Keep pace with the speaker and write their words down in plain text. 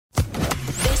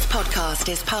podcast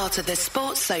is part of the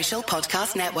Sports Social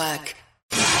Podcast Network.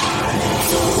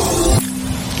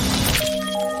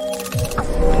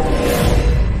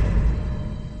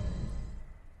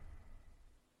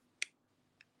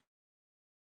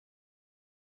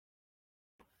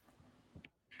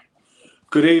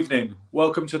 Good evening.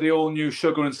 Welcome to the all-new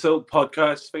Sugar and Silk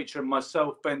podcast featuring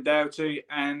myself, Ben Doughty,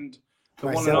 and the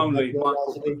one and only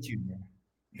Michael Olajide Jr.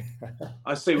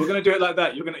 I see. We're going to do it like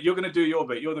that. You're going to do your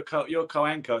bit. You're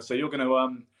co-anchor, so you're going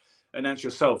to announce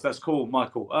yourself. That's cool,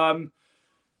 Michael.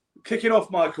 Kicking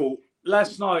off, Michael.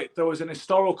 Last night there was an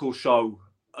historical show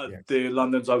at the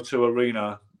London's O2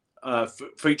 Arena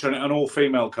featuring an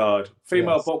all-female card.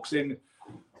 Female boxing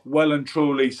well and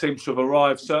truly seems to have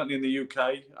arrived, certainly in the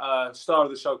UK. Star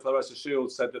of the show, Claressa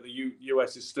Shields, said that the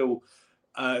US is still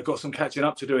got some catching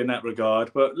up to do in that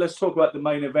regard. But let's talk about the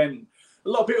main event. A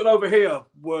lot of people over here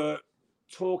were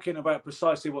talking about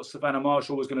precisely what Savannah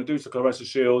Marshall was going to do to Claressa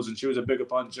Shields, and she was a bigger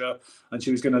puncher, and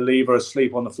she was going to leave her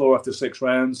asleep on the floor after 6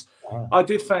 rounds. Wow. I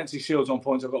did fancy Shields on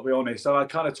points, I've got to be honest. So I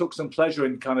kind of took some pleasure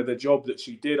in kind of the job that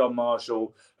she did on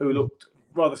Marshall, who looked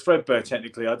rather threadbare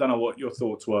technically. I don't know what your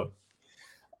thoughts were.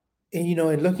 And, you know,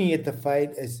 in looking at the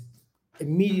fight, as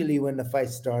immediately when the fight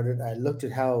started, I looked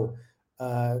at how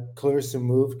Claressa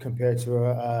moved compared to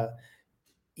her,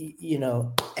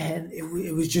 and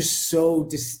it was just so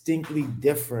distinctly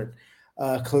different.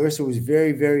 Claressa was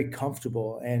very, very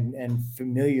comfortable and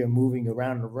familiar moving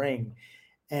around the ring.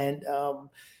 And,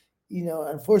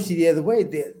 unfortunately, the other way,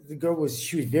 the girl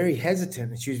she was very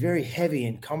hesitant, and she was very heavy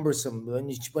and cumbersome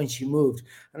when she moved.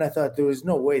 And I thought there was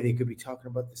no way they could be talking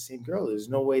about the same girl. There's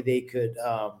no way they could.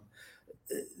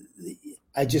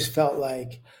 I just felt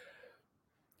like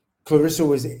Claressa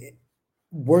was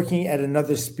working at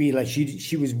another speed. Like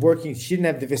she was working. She didn't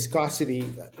have the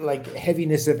viscosity, like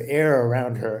heaviness of air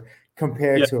around her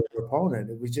compared to her opponent.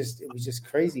 It was just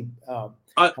crazy.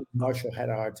 Marshall had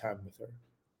a hard time with her.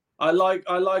 I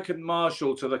likened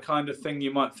Marshall to the kind of thing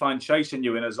you might find chasing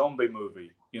you in a zombie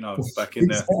movie, back in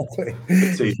there.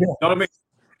 You know what I mean?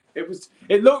 It was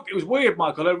weird,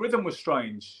 Michael. Her rhythm was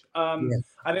strange. And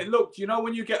it looked,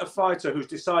 when you get a fighter who's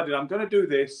decided, I'm going to do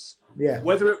this,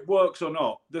 whether it works or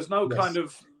not, there's no kind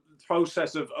of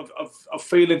process of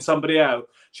feeling somebody out.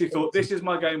 She thought, this is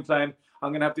my game plan.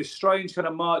 I'm going to have this strange kind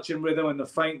of marching rhythm and the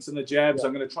feints and the jabs.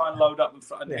 I'm going to try and load up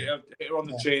and hit her on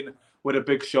the chin with a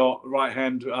big shot, right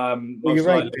hand. Well, you're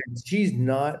right. She's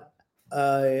not.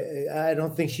 I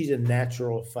don't think she's a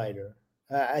natural fighter.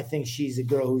 I think she's a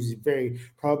girl who's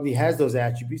probably has those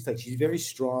attributes. Like she's very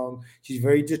strong. She's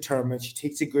very determined. She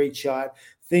takes a great shot.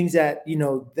 Things that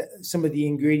some of the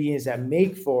ingredients that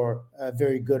make for a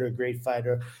very good or great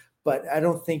fighter. But I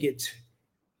don't think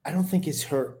it's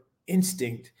her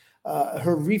instinct.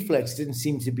 Her reflex didn't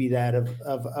seem to be that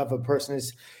of a person.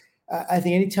 I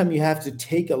think anytime you have to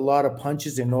take a lot of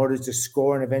punches in order to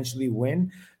score and eventually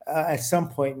win, at some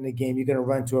point in the game, you're going to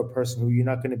run to a person who you're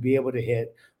not going to be able to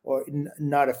hit, or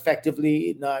not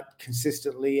effectively, not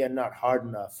consistently, and not hard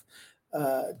enough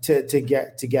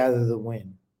to gather the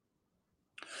win.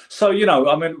 So,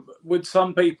 with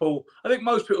some people, I think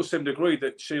most people seem to agree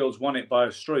that Shields won it by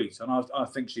a street, and I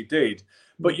think she did.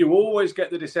 But you always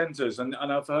get the dissenters, and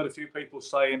I've heard a few people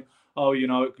saying, oh,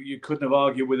 you couldn't have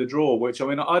argued with a draw, which,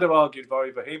 I'd have argued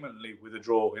very vehemently with a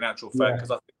draw in actual fact,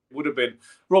 because I think it would have been.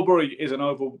 Robbery is an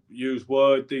overused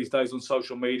word these days on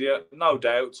social media, no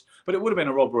doubt, but it would have been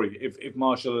a robbery if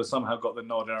Marshall had somehow got the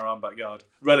nod in our own backyard,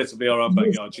 relatively our own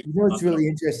backyard. It's really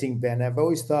interesting, Ben. I've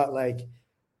always thought,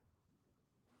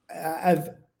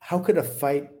 how could a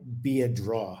fight be a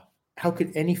draw? How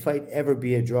could any fight ever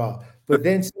be a draw? But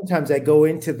then sometimes I go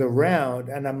into the round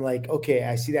and I'm like, okay,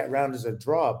 I see that round as a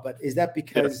draw. But is that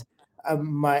because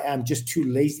I'm just too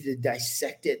lazy to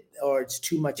dissect it, or it's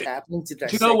too much happening to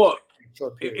dissect? Do you know what?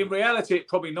 In reality, it's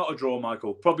probably not a draw,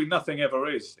 Michael. Probably nothing ever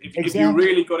is. If you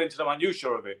really got into the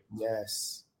minutiae of it.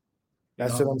 Yes.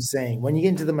 That's what I'm saying. When you get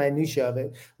into the minutiae of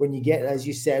it, when you get, as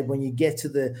you said, when you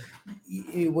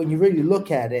really look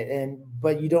at it,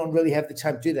 but you don't really have the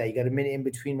time to do that. You got a minute in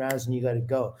between rounds and you got to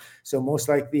go. So most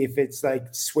likely, if it's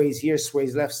like sways here,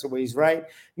 sways left, sways right,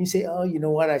 you say, oh, you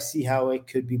know what? I see how it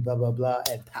could be blah, blah, blah,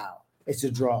 and pow, it's a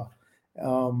draw.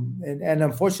 And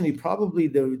unfortunately, probably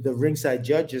the ringside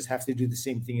judges have to do the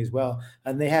same thing as well.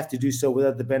 And they have to do so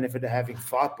without the benefit of having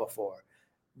fought before.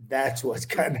 That's what's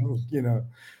kind of,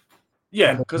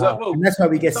 Yeah, because and that's why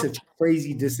we get such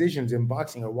crazy decisions in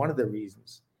boxing, or one of the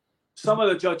reasons. Some of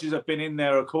the judges have been in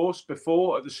there, of course,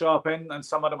 before at the sharp end, and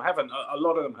some of them haven't. A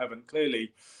lot of them haven't,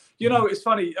 clearly. It's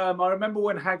funny. I remember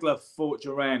when Hagler fought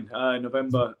Duran in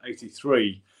November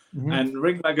 '83. And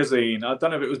Ring Magazine, I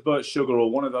don't know if it was Bert Sugar or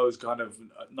one of those kind of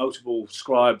notable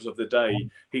scribes of the day,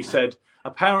 he said,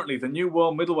 apparently the new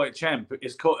world middleweight champ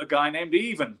is called a guy named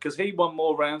Even because he won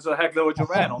more rounds than Hagler or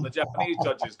Duran on the Japanese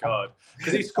judges card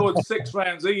because he scored 6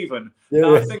 rounds even.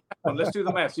 Now I think, hang on, let's do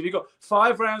the maths. If you got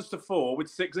 5 rounds to 4 with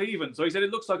 6 even, so he said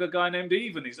it looks like a guy named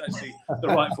Even. He's actually the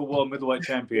rightful world middleweight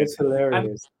champion. It's hilarious.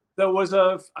 And there was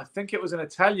I think it was an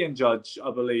Italian judge, I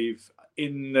believe,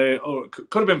 or it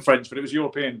could have been French, but it was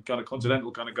European, kind of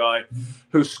continental kind of guy,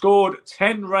 who scored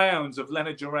 10 rounds of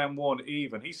Leonard Duran won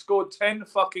even. He scored 10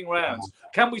 fucking rounds.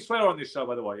 Can we swear on this show,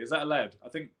 by the way? Is that allowed? I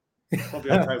think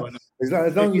probably okay right now.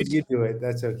 As long as you do it,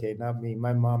 that's okay. Not me.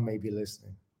 My mom may be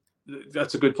listening.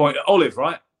 That's a good point. Olive,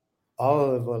 right?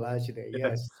 Olive Olajide,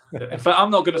 yes. In fact,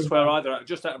 I'm not going to swear either,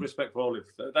 just out of respect for Olive.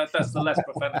 That's the less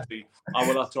profanity I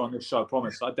will utter on this show, I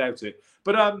promise. I doubt it.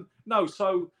 But no,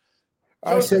 so...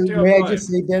 may I just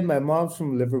say, Ben, my mom's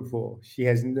from Liverpool. She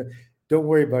has don't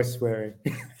worry about swearing.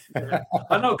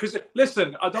 I know, because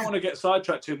listen, I don't want to get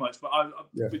sidetracked too much, but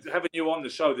having you on the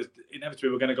show, inevitably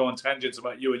we're going to go on tangents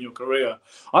about you and your career.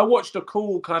 I watched a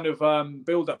cool kind of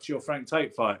build-up to your Frank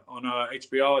Tate fight on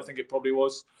HBO, I think it probably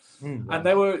was. And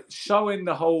they were showing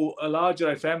the whole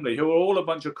Olajide family, who are all a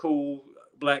bunch of cool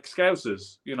black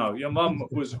Scousers. You know, your mum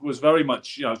was very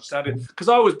much, sounded, because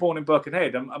I was born in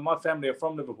Birkenhead and my family are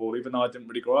from Liverpool, even though I didn't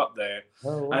really grow up there.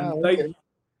 Oh, wow,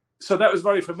 so that was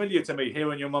very familiar to me,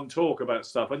 hearing your mum talk about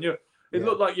stuff. And it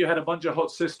looked like you had a bunch of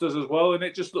hot sisters as well, and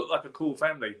it just looked like a cool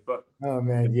family. But oh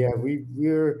man, yeah,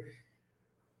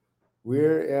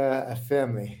 we're a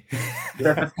family.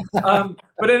 But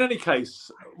in any case,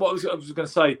 I was going to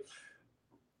say,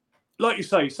 like you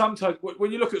say, sometimes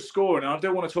when you look at scoring, and I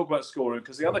do want to talk about scoring,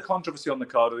 because the other controversy on the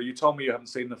card, you told me you haven't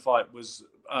seen the fight, was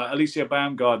Alicia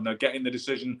Baumgardner getting the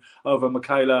decision over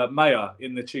Michaela Mayer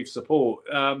in the chief support.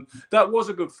 That was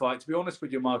a good fight, to be honest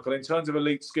with you, Michael, in terms of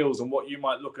elite skills and what you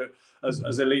might look at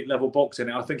as elite level boxing.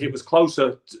 I think it was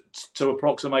closer to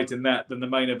approximating that than the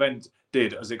main event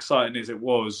did, as exciting as it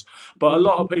was. But a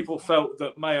lot of people felt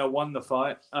that Mayer won the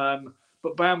fight.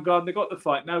 But Baumgardner got the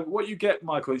fight. Now, what you get,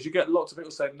 Michael, is you get lots of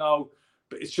people saying, no,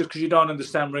 but it's just because you don't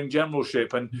understand ring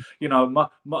generalship. And,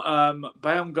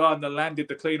 Baumgardner landed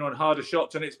the cleaner and harder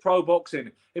shots, and it's pro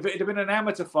boxing. If it had been an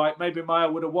amateur fight, maybe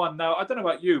Mayer would have won. Now, I don't know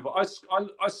about you, but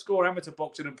I score amateur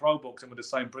boxing and pro boxing with the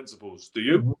same principles. Do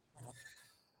you?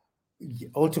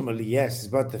 Ultimately, yes. It's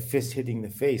about the fist hitting the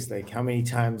face. Like how many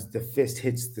times the fist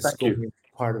hits the scoring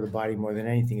part of the body more than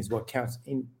anything is what counts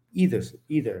in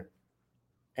either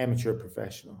amateur or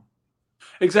professional.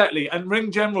 Exactly. And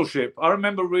ring generalship, I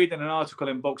remember reading an article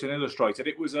in Boxing Illustrated.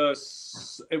 It was a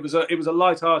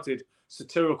light-hearted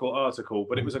satirical article,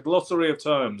 but it was a glossary of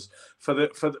terms for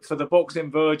the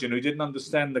boxing virgin who didn't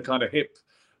understand the kind of hip,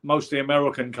 mostly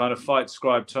American kind of fight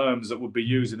scribe terms that would be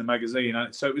used in the magazine.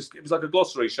 And so it was like a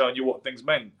glossary showing you what things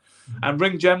meant. And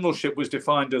ring generalship was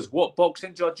defined as what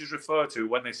boxing judges refer to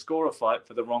when they score a fight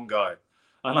for the wrong guy.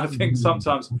 And I think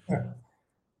sometimes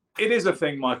it is a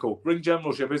thing, Michael. Ring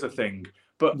generalship is a thing,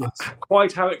 but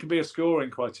quite how it can be a scoring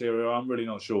criteria, I'm really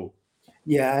not sure.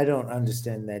 Yeah, I don't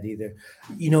understand that either.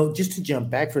 Just to jump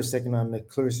back for a second on the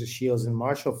Claressa Shields and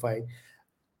Marshall fight,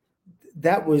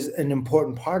 that was an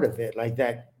important part of it. Like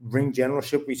that ring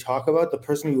generalship we talk about, the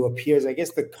person who appears, I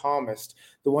guess, the calmest,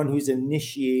 the one who's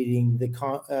initiating the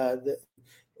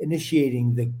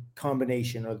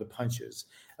combination or the punches.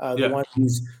 The one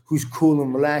who's cool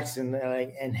and relaxed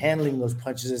and handling those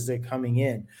punches as they're coming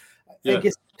in. I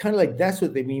guess kind of like that's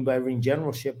what they mean by ring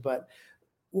generalship. But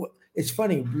it's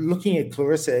funny looking at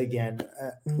Claressa again.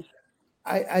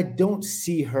 I don't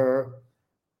see her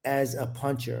as a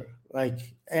puncher.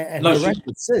 And the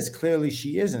record says clearly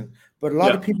she isn't. But a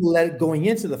lot of people going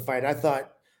into the fight, I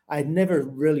thought I'd never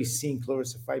really seen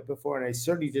Claressa fight before, and I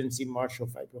certainly didn't see Marshall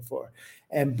fight before.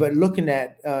 But looking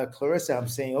at Claressa, I'm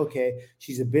saying, okay,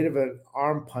 she's a bit of an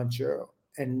arm puncher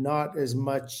and not as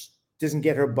much, doesn't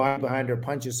get her body behind her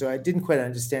punches. So I didn't quite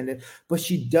understand it. But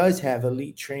she does have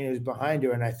elite trainers behind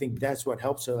her, and I think that's what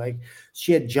helps her. Like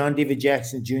she had John David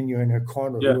Jackson Jr. in her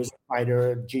corner, who was a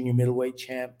fighter, a junior middleweight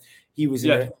champ. He was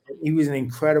an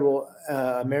incredible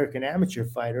American amateur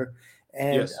fighter,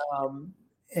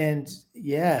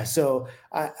 so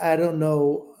I don't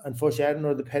know. Unfortunately, I don't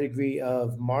know the pedigree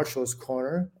of Marshall's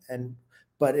corner,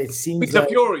 but it seems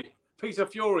Peter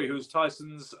Fury, who's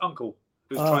Tyson's uncle,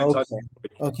 who's Tyson.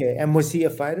 Okay, and was he a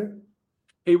fighter?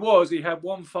 He was. He had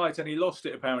one fight and he lost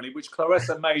it apparently, which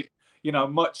Claressa made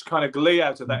much kind of glee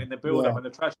out of that in the build-up and the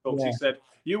trash talk. She said,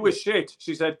 you were shit.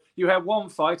 She said, you had one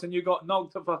fight and you got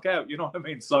knocked the fuck out. You know what I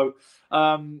mean? So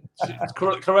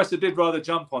Claressa did rather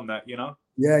jump on that,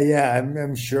 Yeah,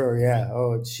 I'm sure. Yeah.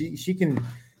 Oh, she can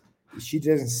she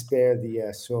doesn't spare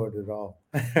the sword at all.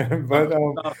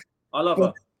 No, I love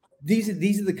her. These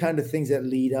are the kind of things that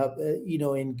lead up,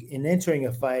 in entering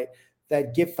a fight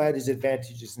that give fighters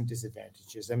advantages and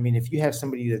disadvantages. I mean, if you have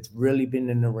somebody that's really been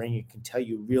in the ring, it can tell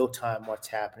you real time what's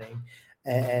happening,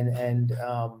 and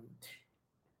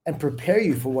prepare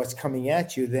you for what's coming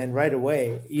at you. Then right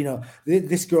away,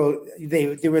 this girl,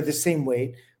 they were the same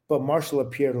weight, but Marshall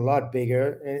appeared a lot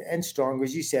bigger and stronger,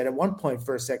 as you said. At one point,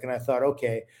 for a second, I thought,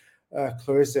 okay,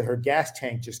 Clarissa, her gas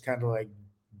tank just kind of like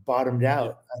bottomed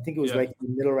out. I think it was like the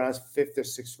middle rounds, 5th or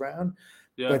 6th round.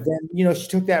 Yeah. But then, she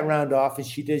took that round off, and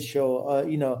she did show,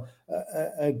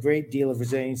 a great deal of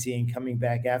resiliency in coming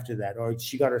back after that. Or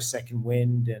she got her second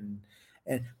wind,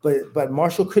 but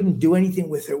Marshall couldn't do anything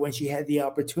with her when she had the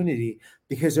opportunity,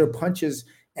 because her punches,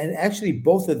 and actually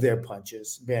both of their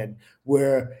punches, Ben,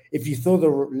 where if you throw the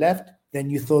left, then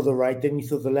you throw the right, then you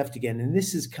throw the left again. And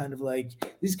this is kind of like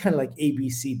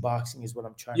ABC boxing, is what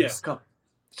I'm trying to say.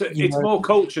 So it's more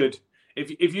cultured.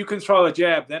 If you can throw a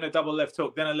jab, then a double left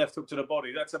hook, then a left hook to the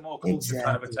body, that's a more cultured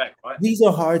kind of attack, right? These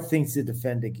are hard things to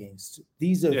defend against.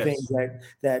 These are things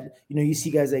that you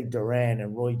see guys like Duran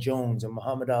and Roy Jones and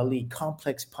Muhammad Ali,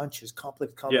 complex punches,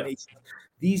 complex combinations. Yeah.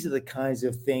 These are the kinds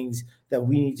of things that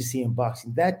we need to see in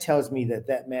boxing. That tells me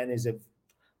that man is a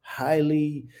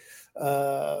highly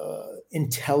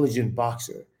intelligent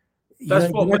boxer. That's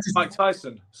what makes Mike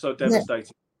Tyson so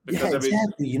devastating. Because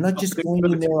exactly. You're not just going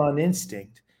in there on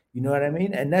instinct. You know what I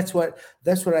mean? And that's what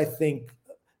I think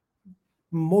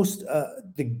most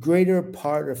the greater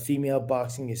part of female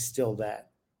boxing is still that.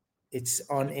 It's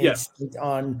on instinct,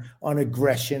 on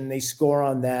aggression. They score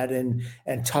on that, and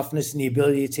toughness and the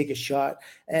ability to take a shot.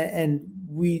 And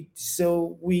we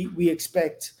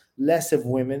expect less of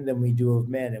women than we do of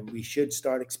men, and we should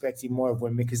start expecting more of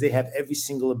women, because they have every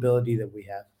single ability that we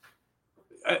have.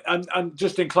 And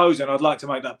just in closing, I'd like to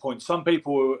make that point. Some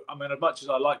people, as much as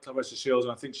I like Clarissa Shields,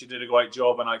 and I think she did a great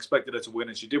job, and I expected her to win,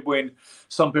 and she did win,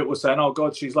 some people were saying, oh,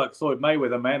 God, she's like Floyd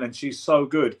Mayweather, man, and she's so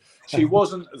good. She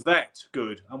wasn't that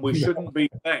good, and we shouldn't be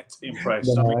that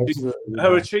impressed.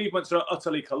 Her achievements are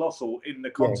utterly colossal in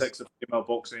the context of female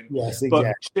boxing. Yes,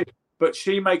 exactly. But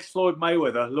she makes Floyd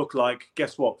Mayweather look like,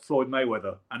 guess what, Floyd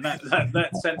Mayweather. And that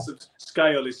sense of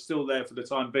scale is still there for the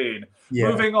time being. Yeah.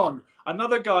 Moving on,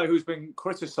 another guy who's been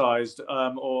criticised,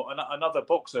 or another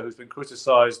boxer who's been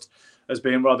criticised as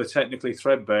being rather technically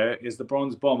threadbare, is the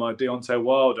bronze bomber, Deontay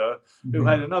Wilder, who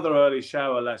had another early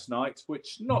shower last night,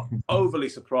 which not overly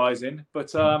surprising.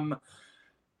 But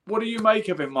what do you make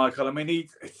of him, Michael? I mean,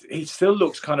 he still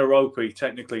looks kind of ropey,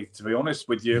 technically, to be honest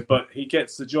with you, but he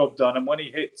gets the job done. And when he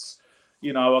hits,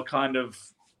 a kind of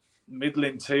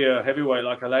middling tier heavyweight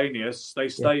like Helenius, they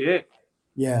stay hit.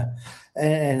 Yeah.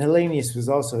 And Helenius was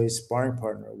also his sparring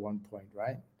partner at one point,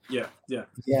 right? Yeah.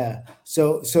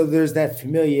 So there's that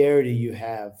familiarity you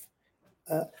have.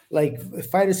 Like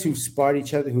fighters who sparred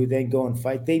each other, who then go and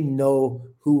fight, they know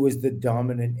who was the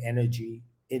dominant energy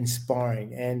in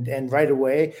sparring. And right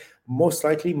away, most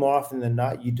likely, more often than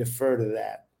not, you defer to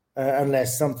that.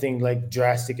 Unless something like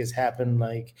drastic has happened,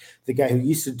 like the guy who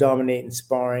used to dominate in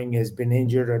sparring has been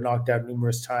injured or knocked out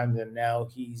numerous times, and now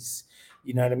he's,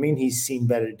 he's seen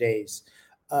better days.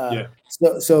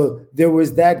 So there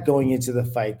was that going into the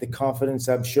fight, the confidence,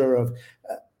 I'm sure of.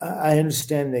 I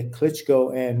understand that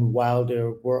Klitschko and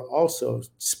Wilder were also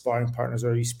sparring partners,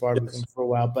 or he sparred with him for a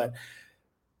while, but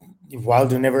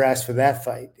Wilder never asked for that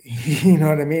fight. You know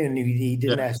what I mean? And he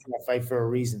didn't ask for that fight for a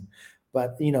reason.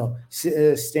 But,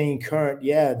 staying current,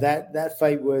 that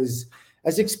fight was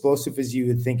as explosive as you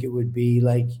would think it would be.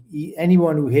 Like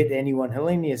anyone who hit anyone,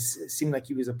 Helenius seemed like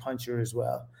he was a puncher as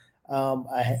well.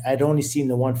 I'd only seen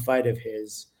the one fight of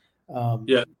his.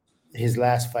 His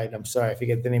last fight. I'm sorry, I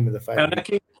forget the name of the fight.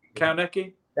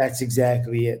 Kaunecki? That's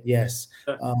exactly it, yes.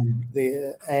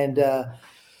 The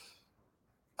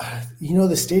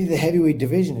state of the heavyweight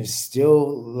division is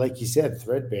still, like you said,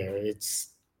 threadbare.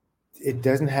 It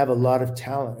doesn't have a lot of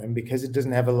talent, and because it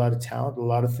doesn't have a lot of talent, a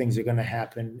lot of things are going to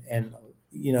happen. And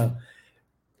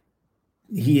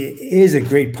he is a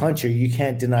great puncher. You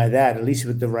can't deny that, at least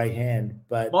with the right hand.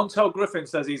 But Montel Griffin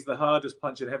says he's the hardest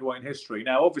puncher in heavyweight in history.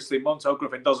 Now, obviously, Montel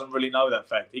Griffin doesn't really know that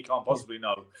fact. He can't possibly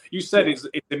know. You said it's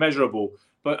immeasurable,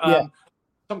 but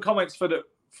some comments for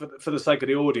the sake of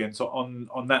the audience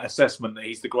on that assessment that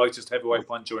he's the greatest heavyweight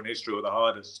puncher in history, or the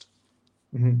hardest.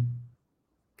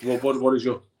 Well, what is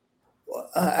your?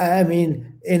 I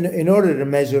mean, in order to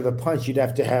measure the punch, you'd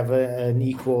have to have an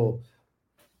equal.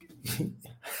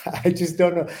 I just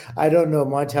don't know. I don't know,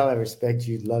 Montel. I respect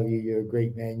you, love you. You're a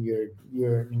great man.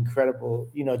 You're an incredible,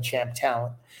 champ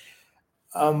talent.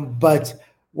 But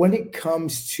when it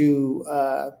comes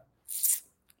to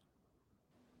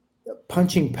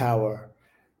punching power.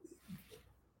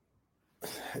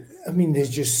 I mean, there's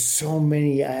just so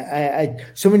many.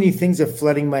 So many things are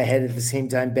flooding my head at the same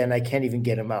time, Ben. I can't even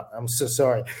get them out. I'm so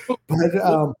sorry, but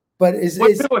When is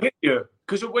people hit you,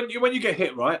 because when you get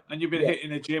hit, right, and you've been yeah, hit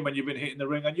in the gym and you've been hit in the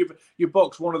ring, and you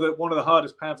boxed one of the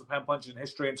hardest pound for pound punches in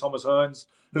history, and Thomas Hearns,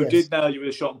 who yes, did nail you with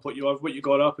a shot and put you over, but you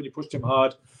got up and you pushed him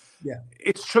hard. yeah,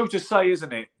 It's true to say,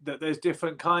 isn't it, that there's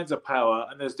different kinds of power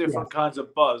and there's yeah, different kinds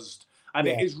of buzzed, and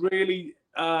it yeah, is really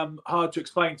hard to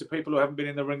explain to people who haven't been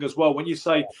in the ring as well. When you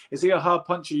say, "Is he a hard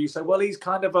puncher?" You say, "Well, he's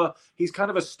kind of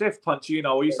a stiff puncher," you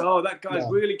know. Or you say, "Oh, that guy's yeah,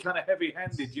 really kind of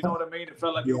heavy-handed." You know what I mean? It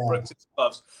felt like you were yeah, bricks and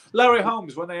gloves. Larry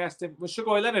Holmes, when they asked him, when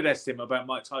Sugar Ray Leonard asked him about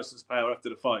Mike Tyson's power after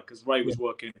the fight, because Ray yeah. was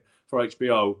working for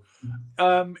HBO.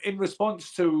 In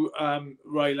response to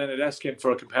Ray Leonard asking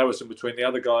for a comparison between the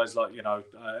other guys, like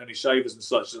Ernie Shavers and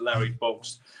such that Larry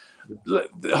boxed,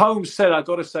 Holmes said, "I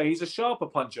got to say, he's a sharper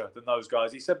puncher than those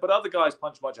guys." He said, "But other guys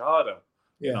punch much harder."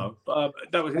 Yeah.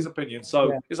 That was his opinion.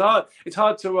 So Yeah. it's hard. It's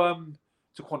hard to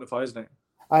quantify, isn't it?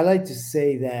 I like to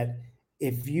say that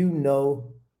if you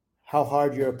know how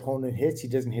hard your opponent hits, he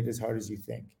doesn't hit as hard as you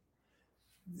think.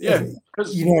 Yeah,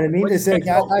 because you know what I mean. It's like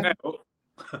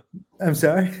I'm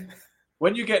sorry.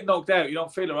 When you get knocked out, you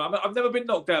don't feel it. I've never been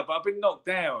knocked out, but I've been knocked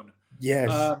down.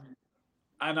 Yes.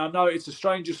 And I know it's the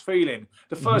strangest feeling.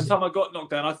 The first time I got knocked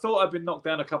down, I thought I'd been knocked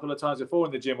down a couple of times before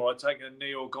in the gym, or I'd taken a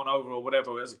knee or gone over or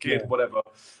whatever as a kid, whatever.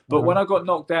 But when I got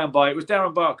knocked down by, it was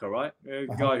Darren Barker, right? The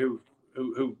guy who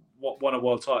won a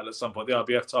world title at some point, the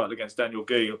IBF title against Daniel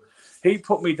Geale. He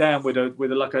put me down with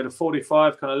a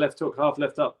 45 kind of left hook, half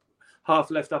left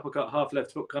uppercut, half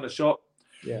left hook kind of shot.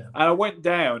 Yeah. And I went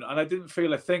down and I didn't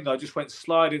feel a thing. I just went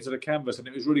slide into the canvas and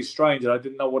it was really strange and I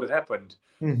didn't know what had happened.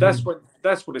 Mm-hmm. That's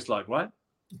what it's like, right?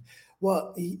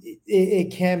 Well,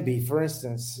 it can be. For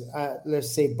instance,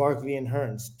 let's say Barkley and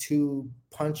Hearns, two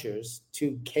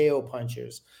KO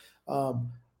punchers.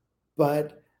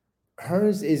 But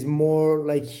Hearns is more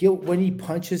like when he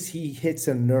punches, he hits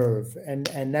a nerve.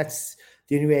 And that's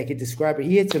the only way I could describe it.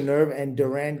 He hits a nerve, and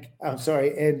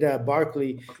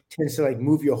Barkley tends to like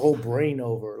move your whole brain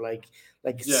over, like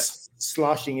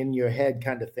sloshing in your head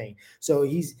kind of thing. So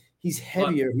he's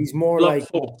heavier. He's more like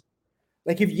blunt force.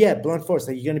 Like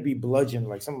you're going to be bludgeoned,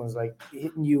 like someone's like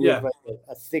hitting you with like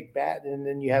a thick bat, and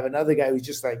then you have another guy who's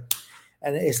just like,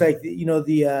 and it's like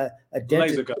a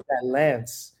dentist with that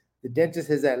lance. The dentist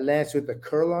has that lance with the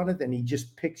curl on it, and he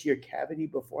just picks your cavity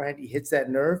beforehand. He hits that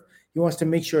nerve. He wants to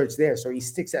make sure it's there. So he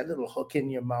sticks that little hook in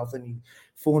your mouth and he's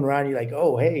fooling around. You're like,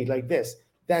 oh, hey, like this.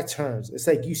 That's Hearns. It's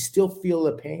like you still feel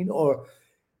the pain. Or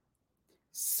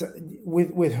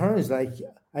with Hearns, like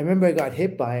I remember I got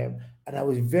hit by him, and I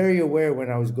was very aware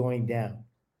when I was going down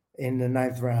in the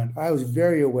 9th round. I was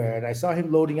very aware. And I saw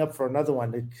him loading up for another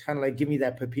one to kind of like give me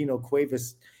that Pepino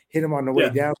Cuevas, hit him on the way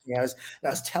down. I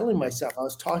was telling myself, I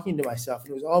was talking to myself,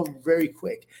 and it was all very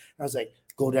quick. And I was like,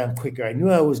 go down quicker. I knew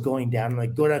I was going down. I'm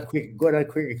like, go down quicker,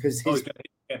 because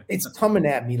it's coming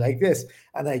at me like this.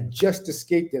 And I just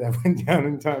escaped it. I went down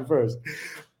in time first.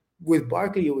 With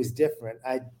Barkley, it was different.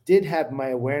 I did have my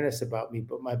awareness about me,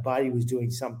 but my body was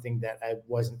doing something that I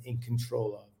wasn't in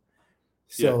control of.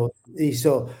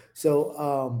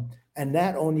 And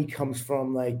that only comes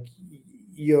from like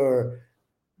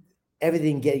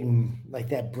everything getting like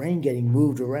that brain getting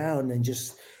moved around, and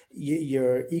just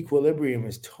your equilibrium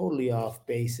is totally off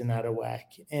base and out of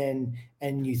whack. And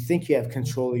you think you have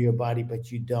control of your body,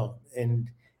 but you don't. And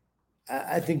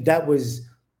I think that was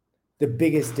the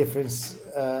biggest difference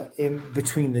in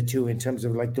between the two in terms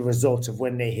of like the results of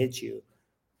when they hit you,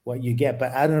 what you get.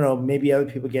 But I don't know, maybe other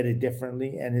people get it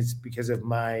differently, and it's because of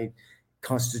my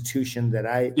constitution that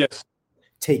I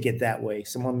take it that way.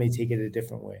 Someone may take it a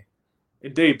different way.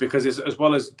 Indeed, because it's, as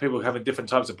well as people having different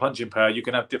types of punching power, you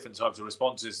can have different types of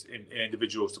responses in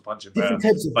individuals to punching power. Different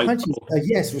types of punches.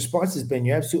 Yes, responses, Ben.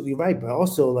 You're absolutely right. But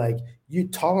also, like, your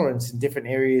tolerance in different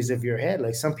areas of your head.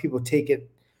 Like, some people take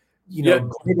it,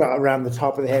 around the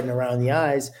top of the head and around the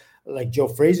eyes, like Joe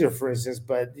Frazier, for instance.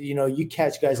 But, you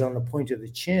catch guys on the point of the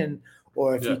chin,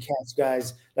 or if you catch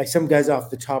guys, like some guys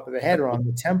off the top of the head or on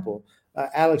the temple.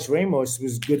 Alex Ramos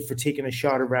was good for taking a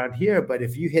shot around here, but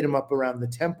if you hit him up around the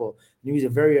temple, and he was a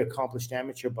very accomplished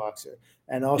amateur boxer,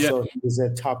 and also he was a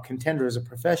top contender as a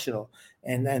professional,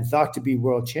 and thought to be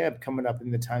world champ coming up in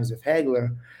the times of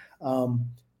Hagler,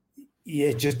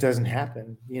 it just doesn't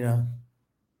happen,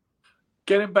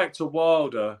 Getting back to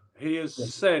Wilder, he has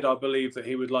said, I believe, that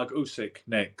he would like Usyk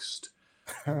next.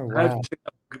 Wow. How do you see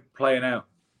that playing out?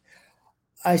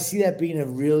 I see that being a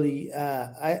really,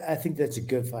 I think that's a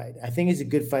good fight. I think it's a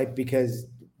good fight because,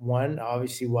 one,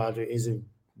 obviously Wilder is a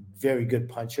very good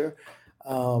puncher.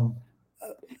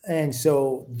 and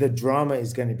so the drama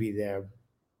is going to be there.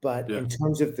 But in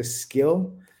terms of the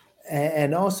skill,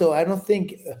 and also, I don't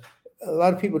think a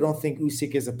lot of people don't think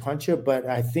Usyk is a puncher, but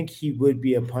I think he would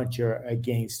be a puncher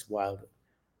against Wilder.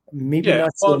 Maybe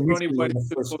not so Wilder only weighed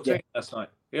 214 last night.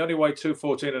 He only weighed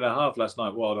 214 and a half last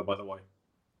night, Wilder, by the way.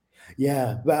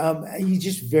 Yeah, but he's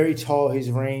just very tall.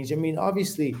 His range. I mean,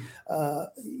 obviously,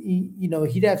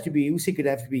 Usyk could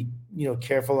have to be,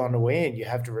 careful on the way in. You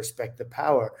have to respect the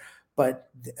power,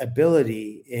 but the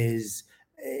ability is.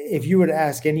 If you were to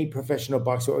ask any professional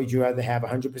boxer, would you rather have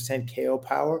 100% KO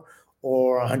power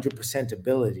or 100%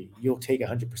 ability? You'll take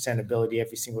 100% ability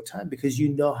every single time because you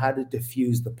know how to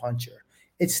diffuse the puncher.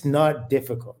 It's not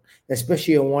difficult,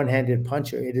 especially a one-handed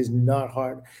puncher. It is not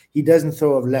hard. He doesn't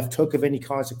throw a left hook of any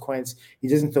consequence. He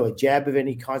doesn't throw a jab of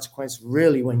any consequence,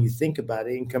 really, when you think about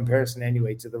it, in comparison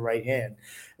anyway to the right hand.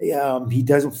 He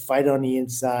doesn't fight on the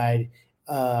inside.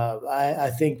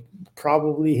 I think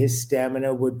probably his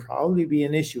stamina would probably be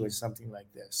an issue in something like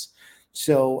this.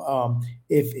 So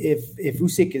if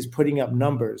Usyk is putting up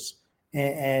numbers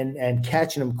and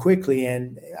catching them quickly,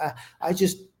 and I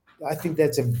think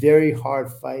that's a very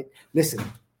hard fight. Listen,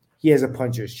 he has a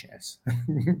puncher's chance.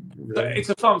 Really. It's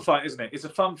a fun fight, isn't it? It's a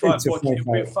fun fight.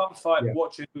 It'll be a fun fight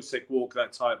watching Usyk walk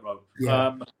that tightrope.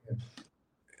 Yeah.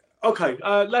 Okay,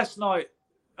 last night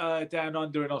down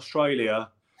under in Australia,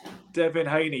 Devin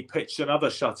Haney pitched another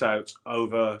shutout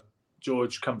over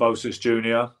George Kambosos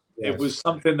Jr. Yes. It was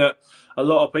something that a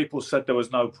lot of people said there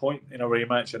was no point in a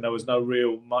rematch and there was no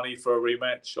real money for a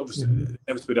rematch. Obviously,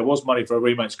 there was money for a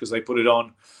rematch because they put it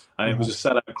on and it was a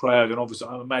sellout crowd. And obviously,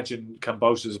 I imagine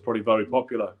Kambosos is probably very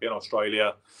popular in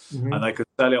Australia and they could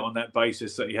sell it on that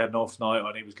basis that he had an off night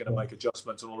and he was going to make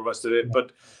adjustments and all the rest of it.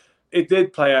 But it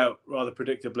did play out rather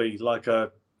predictably like I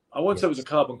wouldn't say it was a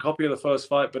carbon copy of the first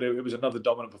fight, but it was another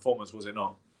dominant performance, was it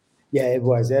not? Yeah, it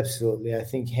was, absolutely. I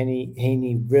think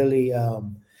Haney really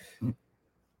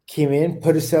came in,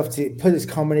 put his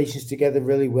combinations together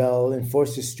really well,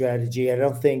 enforced his strategy. I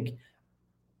don't think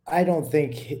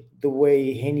the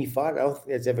way Haney fought, I don't think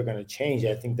that's ever going to change.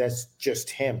 I think that's just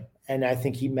him. And I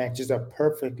think he matches up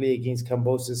perfectly against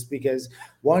Kambosos because,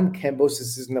 one,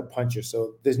 Kambosos isn't a puncher,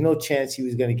 so there's no chance he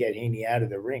was going to get Haney out of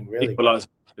the ring, really. Equalizer.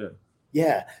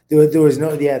 Yeah, there was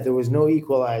no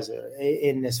equalizer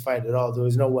in this fight at all. There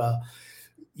was no,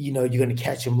 you're going to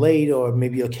catch him late, or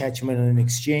maybe you'll catch him in an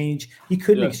exchange. He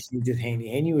couldn't exchange with Haney.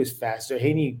 Haney was faster.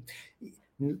 Haney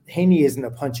isn't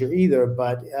a puncher either,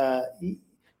 but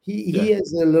he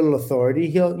has a little authority.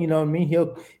 He'll,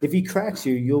 if he cracks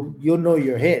you, you'll know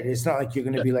you're hit. It's not like you're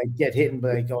going to be like get hit and be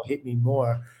like, oh, hit me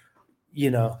more,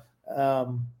 It's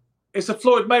a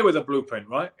Floyd Mayweather blueprint,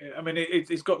 right? I mean,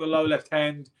 he's got the low left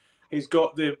hand. He's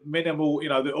got the minimal,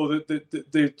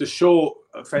 the short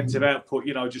offensive output,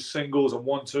 just singles and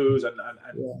 1-2s and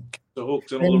the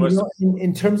hooks and all the rest.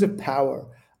 In terms of power,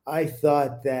 I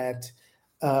thought that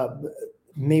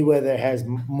Mayweather has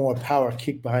more power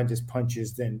kick behind his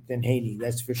punches than Haney.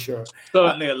 That's for sure.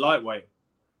 Certainly a lightweight.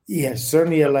 Yes,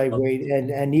 certainly a lightweight,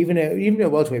 and even a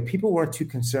welterweight. People weren't too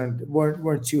concerned,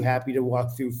 weren't too happy to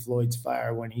walk through Floyd's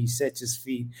fire when he sets his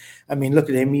feet. I mean, look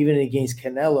at him, even against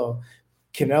Canelo.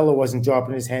 Canelo wasn't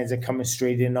dropping his hands and coming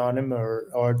straight in on him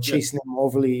or chasing him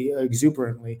overly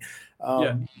exuberantly.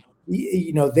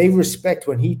 They respect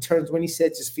when he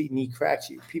sets his feet and he cracks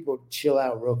you. People chill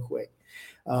out real quick.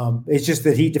 It's just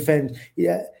that he defends.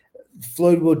 Yeah,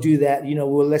 Floyd will do that.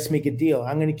 Well, let's make a deal.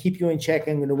 I'm going to keep you in check.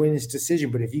 I'm going to win this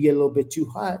decision. But if you get a little bit too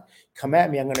hot, come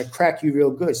at me. I'm going to crack you real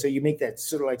good. So you make that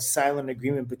sort of like silent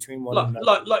agreement between one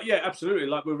another. Yeah, absolutely.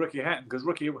 Like with Ricky Hatton, because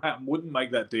Ricky Hatton wouldn't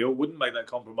make that deal, wouldn't make that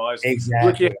compromise. Exactly.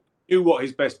 Ricky Hatton knew what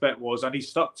his best bet was, and he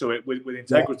stuck to it with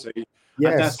integrity. Yeah.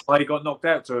 Yes. And that's why he got knocked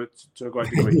out to a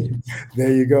great degree.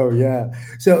 There you go. Yeah.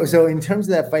 So in terms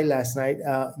of that fight last night,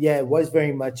 it was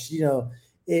very much,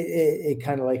 it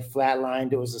kind of like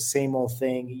flatlined. It was the same old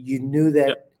thing. You knew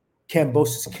that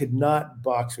Kambosos could not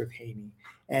box with Haney,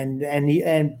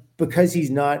 and because he's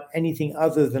not anything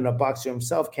other than a boxer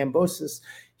himself, Kambosos,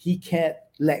 he can't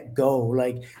let go.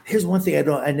 Like, here's one thing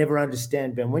I never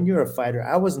understand, Ben. When you're a fighter,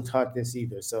 I wasn't taught this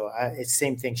either. So it's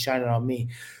same thing shining on me.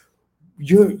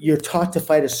 You're taught to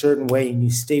fight a certain way and you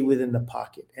stay within the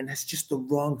pocket, and that's just the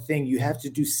wrong thing. You have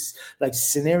to do like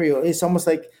scenario. It's almost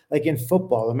like in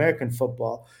football, American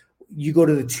football. You go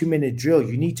to the 2-minute drill.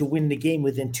 You need to win the game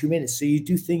within 2 minutes. So you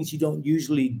do things you don't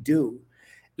usually do.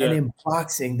 And in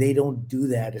boxing, they don't do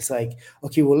that. It's like,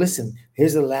 okay, well, listen,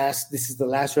 this is the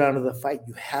last round of the fight.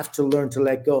 You have to learn to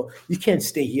let go. You can't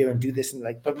stay here and do this and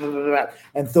like, blah, blah, blah, blah,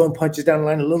 and throwing punches down the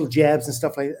line, little jabs and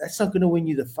stuff like that. That's not going to win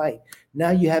you the fight.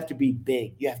 Now you have to be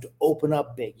big. You have to open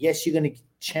up big. Yes,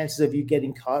 chances of you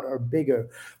getting caught are bigger,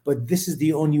 but this is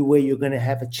the only way you're going to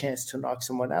have a chance to knock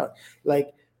someone out.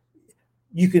 Like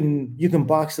you can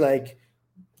box like,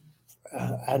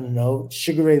 I don't know,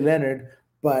 Sugar Ray Leonard,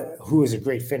 but who is a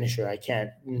great finisher. I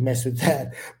can't mess with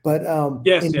that. But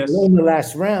in the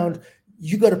last round,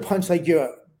 you got to punch like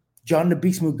you're John the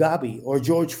Beast Mugabe or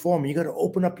George Foreman. You got to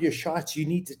open up your shots you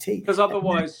need to take. Because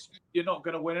otherwise, you're not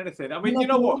going to win anything. I mean, you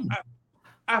know what?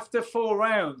 After 4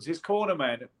 rounds, his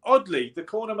cornerman, oddly, the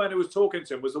cornerman who was talking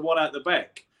to him was the one out the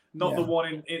back, not the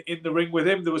one in the ring with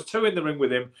him. There was 2 in the ring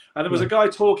with him, and there was a guy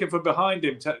talking from behind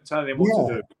him, telling him what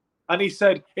to do. And he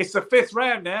said, it's the 5th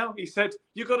round now. He said,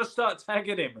 you got to start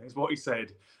tagging him, is what he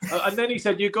said. And then he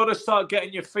said, you got to start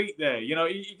getting your feet there. You know,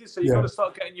 he just said, you got to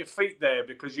start getting your feet there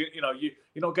because you're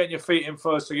not getting your feet in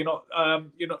first, so you're not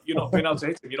being able to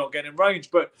hit him. You're not getting in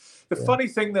range. But the funny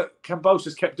thing that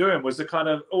Kambosos kept doing was the kind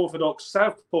of orthodox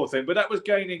southpaw thing, but that was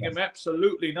gaining him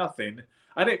absolutely nothing.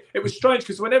 And it was strange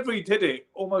because whenever he did it,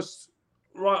 almost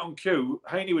right on cue,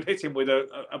 Haney would hit him with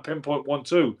a pinpoint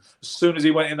 1-2 as soon as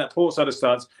he went in that portside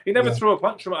stance. He never threw a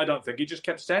punch from it, I don't think. He just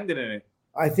kept standing in it.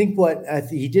 I think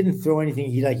he didn't throw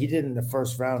anything. He did in the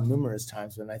first round numerous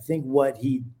times, and I think what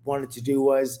he wanted to do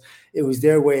was it was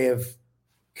their way of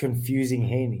confusing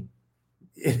Haney.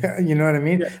 You know what I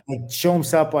mean? Like show him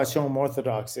southpaw, show him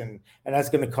orthodox, and that's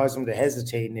going to cause him to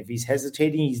hesitate. And if he's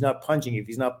hesitating, he's not punching. If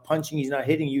he's not punching, he's not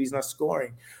hitting you. He's not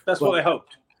scoring. That's what they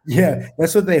hoped. Yeah,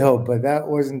 that's what they hope, but that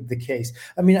wasn't the case.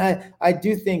 I mean, I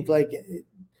do think like,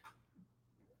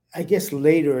 I guess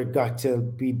later it got to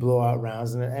be blowout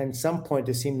rounds, and at some point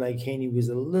it seemed like Haney was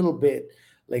a little bit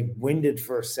like winded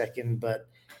for a second, but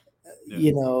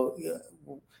you know,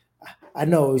 I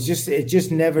know it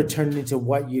just never turned into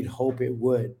what you'd hope it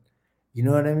would. You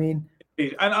know what I mean?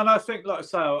 And I think, like I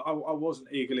say, I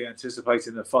wasn't eagerly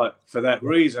anticipating the fight for that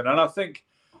reason, and I think.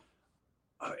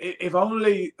 If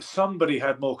only somebody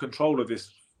had more control of this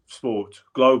sport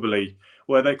globally,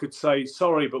 where they could say,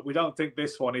 sorry, but we don't think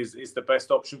this one is the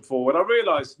best option forward. I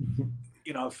realise,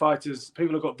 fighters,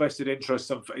 people have got vested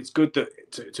interests, and it's good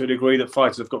that to a degree that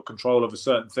fighters have got control over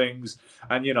certain things.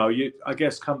 And, I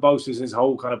guess Kambosos'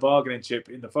 whole kind of bargaining chip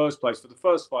in the first place for the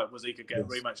first fight was he could get a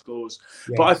rematch clause.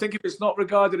 Yes. But I think if it's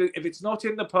not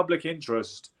in the public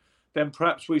interest, then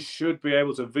perhaps we should be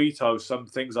able to veto some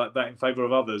things like that in favour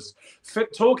of others.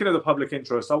 Talking of the public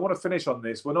interest, I want to finish on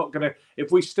this. We're not going to, if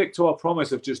we stick to our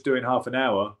promise of just doing half an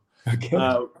hour,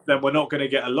 then we're not going to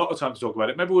get a lot of time to talk about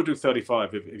it. Maybe we'll do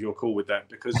 35 if you're cool with that,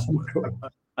 because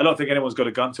I don't think anyone's got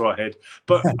a gun to our head.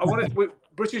 But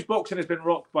British boxing has been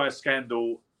rocked by a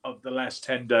scandal of the last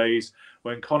 10 days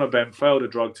when Conor Benn failed a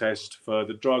drug test for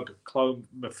the drug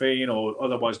clomiphene, or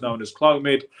otherwise known as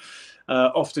Clomid.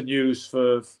 Often used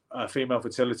for female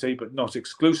fertility, but not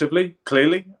exclusively,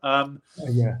 clearly. And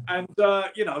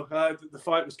the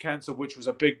fight was cancelled, which was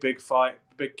a big fight,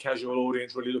 big casual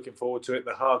audience really looking forward to it.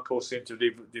 The hardcore seemed to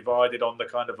be divided on the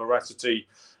kind of veracity,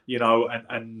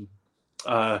 and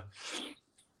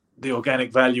the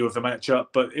organic value of the matchup.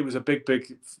 But it was a big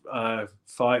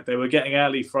fight. They were getting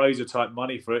Ali Fraser type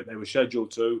money for it. They were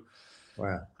scheduled to.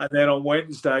 Wow. And then on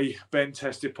Wednesday, Ben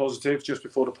tested positive just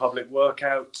before the public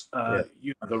workout.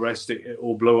 The rest, it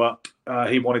all blew up.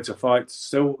 He wanted to fight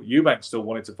still. Eubank still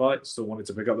wanted to fight, still wanted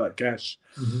to pick up that cash.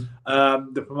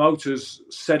 Mm-hmm. The promoters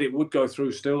said it would go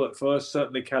through still at first.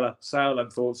 Certainly Keller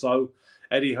Sauerland thought so.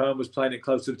 Eddie Hearn was playing it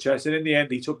close to the chest. And in the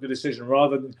end, he took the decision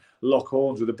rather than lock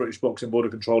horns with the British Boxing Board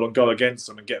of Control and go against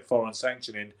them and get foreign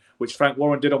sanctioning, which Frank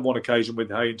Warren did on one occasion with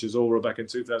Hay and Chisora back in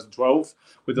 2012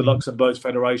 with the Luxembourg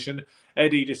Federation.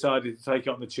 Eddie decided to take it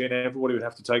on the chin. Everybody would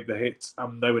have to take the hit,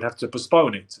 and they would have to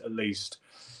postpone it at least.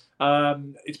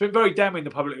 It's been very damning,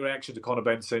 the public reaction to Conor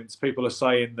Benn since. People are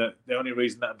saying that the only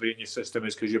reason that would be in your system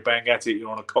is because you're bang at it, you're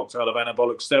on a cocktail of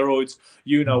anabolic steroids,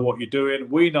 you know what you're doing,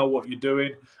 we know what you're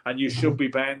doing, and you should be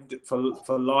banned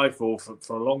for life or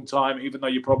for a long time, even though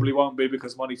you probably won't be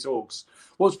because money talks.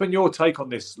 What's been your take on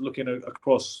this, looking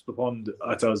across the pond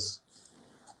at us?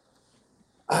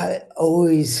 I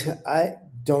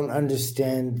don't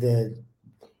understand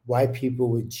why people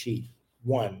would cheat.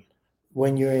 One,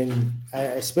 when you're in,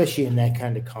 especially in that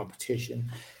kind of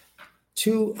competition.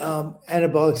 Two,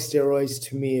 anabolic steroids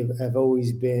to me have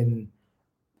always been,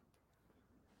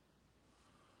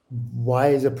 why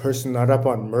is a person not up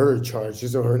on murder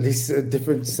charges, or at least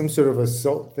some sort of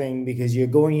assault thing, because you're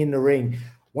going in the ring.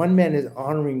 One man is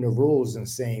honoring the rules and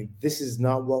saying, this is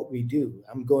not what we do.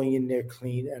 I'm going in there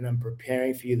clean and I'm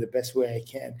preparing for you the best way I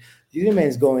can. The other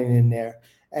man's going in there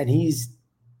and he's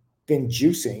been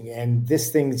juicing, and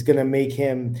this thing is going to make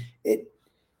him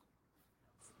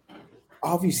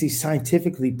obviously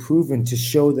scientifically proven to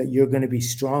show that you're going to be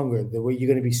stronger. The way you're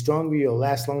going to be stronger, you'll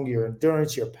last longer, your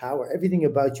endurance, your power, everything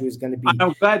about you is going to be.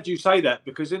 I'm glad you say that,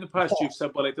 because in the past you've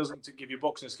said, well, it doesn't give you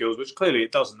boxing skills, which clearly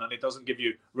it doesn't, and it doesn't give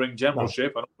you ring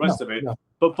generalship and the rest of it.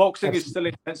 But boxing is still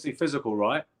intensely physical,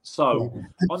 right? So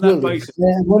on that basis,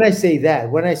 when I say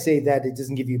that it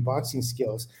doesn't give you boxing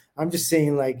skills, I'm just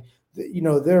saying, like,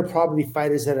 there are probably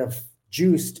fighters that have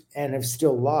juiced and have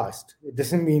still lost. It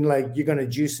doesn't mean like you're going to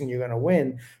juice and you're going to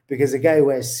win, because a guy who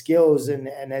has skills and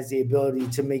has the ability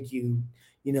to make you,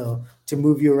 to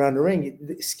move you around the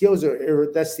ring, skills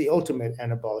that's the ultimate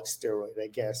anabolic steroid, I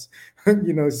guess.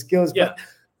 Skills. Yeah.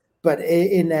 But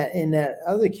in that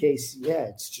other case, yeah,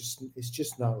 it's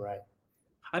just not right.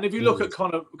 And if you look at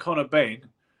Conor Benn,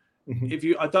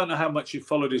 I don't know how much you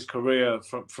followed his career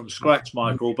from scratch,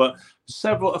 Michael, but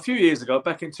a few years ago,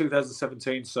 back in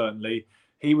 2017, certainly,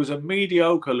 he was a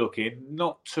mediocre looking,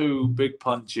 not too big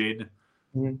punching,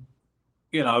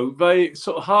 very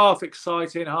sort of half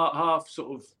exciting, half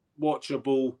sort of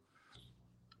watchable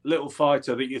little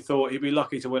fighter that you thought he'd be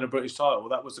lucky to win a British title.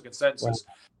 That was the consensus.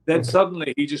 Wow. Then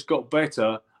suddenly he just got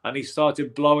better and he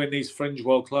started blowing these fringe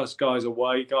world-class guys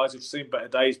away, guys who've seen better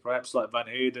days, perhaps like Van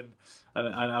Heerden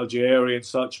and Algieri and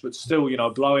such, but still,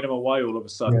 blowing them away all of a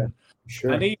sudden. Yeah,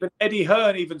 sure. And even Eddie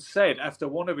Hearn said after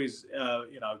one of his,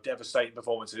 devastating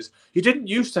performances, you didn't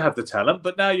used to have the talent,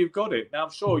 but now you've got it. Now,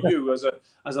 I'm sure you, as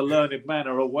a learned man,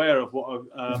 are aware of what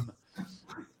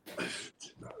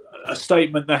a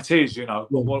statement that is,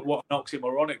 what an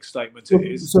oxymoronic statement it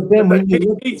is. So Ben,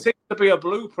 he seems to be a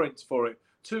blueprint for it.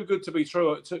 Too good to be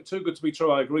true. Too good to be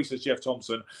true. I agree, says Jeff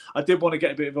Thompson. I did want to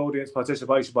get a bit of audience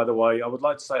participation, by the way. I would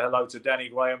like to say hello to Danny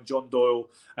Graham, John Doyle,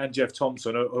 and Jeff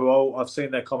Thompson, who all, I've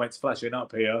seen their comments flashing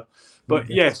up here. But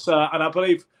yes, and I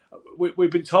believe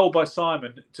we've been told by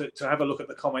Simon to have a look at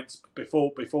the comments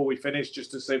before we finish,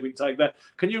 just to see if we can take that.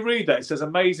 Can you read that? It says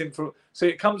amazing. See,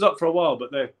 it comes up for a while,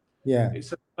 but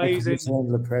it's amazing. Couldn't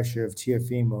handle the pressure of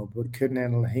Teofimo, but couldn't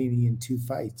handle Haney in 2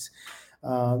 fights.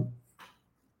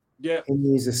 Yeah,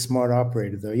 he's a smart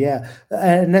operator, though. Yeah,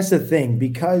 and that's the thing,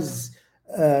 because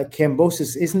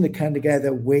Kambosos isn't the kind of guy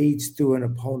that wades through an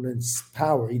opponent's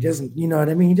power. He doesn't, you know what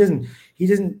I mean? He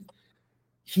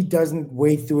doesn't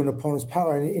wade through an opponent's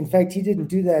power. And in fact, he didn't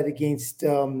do that against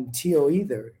Teo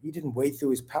either. He didn't wade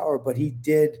through his power, but he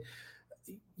did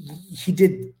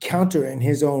counter in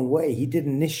his own way. He did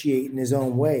initiate in his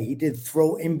own way. He did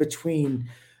throw in between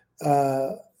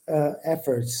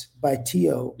efforts by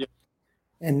Teo. Yeah.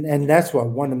 And that's what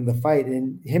won him the fight.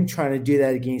 And him trying to do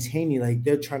that against Haney, like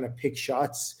they're trying to pick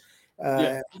shots.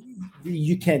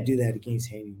 You can't do that against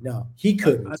Haney. No, he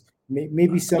couldn't.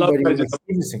 Maybe somebody like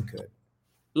Stevenson could.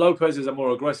 Lopez is a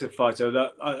more aggressive fighter.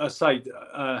 I say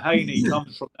Haney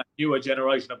comes from that newer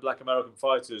generation of Black American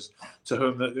fighters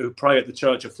who pray at the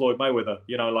church of Floyd Mayweather.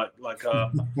 Like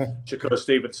Shakur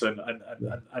Stevenson and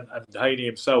Haney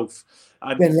himself.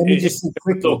 And Ben, let me just say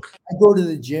quickly. Look, I go to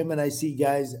the gym and I see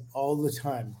guys all the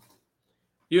time.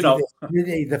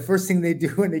 The first thing they do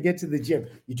when they get to the gym,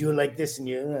 you do it like this,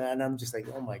 and I'm just like,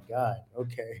 oh my God,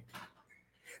 okay.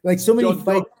 Like so many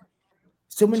fights.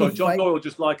 John Doyle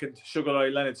just likened Sugar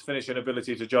Ray Leonard's finishing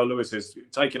ability to Joe Lewis's,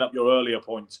 taking up your earlier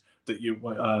point that you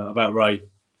about Ray.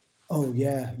 Oh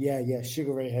yeah.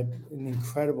 Sugar Ray had an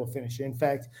incredible finisher. In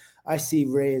fact, I see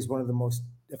Ray as one of the most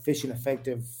efficient,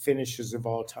 effective finishers of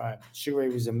all time. Sugar Ray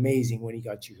was amazing when he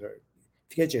got you hurt.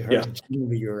 If you get you hurt,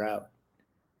 you're out.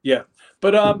 Yeah,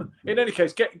 but in any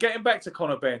case, getting back to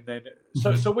Conor Benn, then.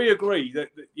 So we agree that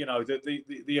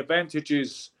the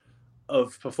advantages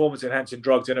of performance-enhancing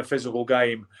drugs in a physical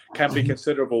game can be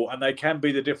considerable, and they can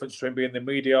be the difference between being the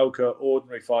mediocre,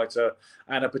 ordinary fighter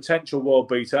and a potential world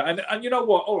beater. And you know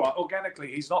what? All right, organically,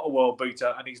 he's not a world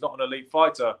beater and he's not an elite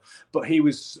fighter, but he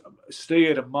was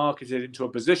steered and marketed into a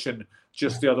position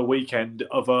just the other weekend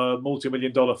of a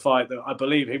multi-million-dollar fight that I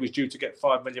believe he was due to get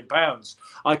 £5 million.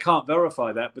 I can't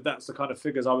verify that, but that's the kind of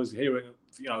figures I was hearing,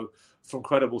 from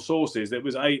credible sources. It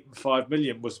was 8 and 5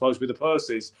 million was supposed to be the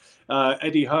purses.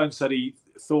 Eddie Hearn said he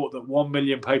thought that 1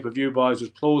 million pay-per-view buys was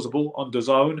plausible on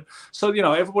DAZN. So,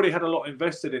 everybody had a lot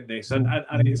invested in this, and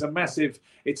it's a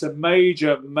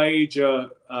major,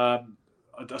 I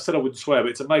said I wouldn't swear,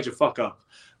 but it's a major fuck up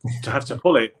to have to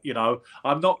pull it.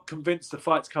 I'm not convinced the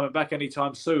fight's coming back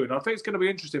anytime soon. I think it's going to be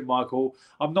interesting, Michael.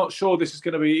 I'm not sure this is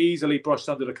going to be easily brushed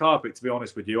under the carpet, to be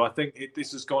honest with you. I think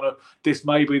this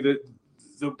may be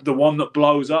the one that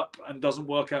blows up and doesn't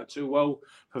work out too well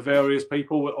for various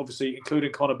people, obviously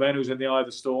including Conor Benn, who's in the eye of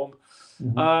the storm.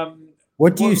 Mm-hmm.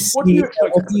 What do you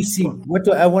see?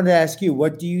 I want to ask you,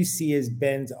 what do you see as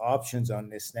Ben's options on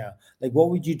this now? Like, what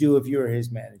would you do if you were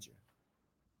his manager?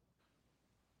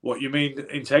 What you mean,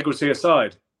 integrity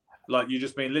aside? Like, you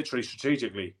just mean literally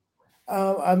strategically?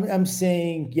 I'm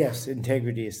saying yes,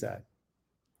 integrity aside.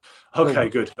 Okay,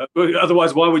 good.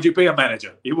 Otherwise, why would you be a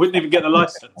manager? You wouldn't even get the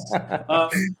license.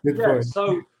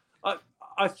 So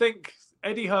I think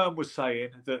Eddie Hearn was saying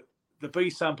that the B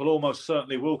sample almost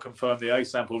certainly will confirm the A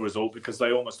sample result, because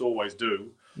they almost always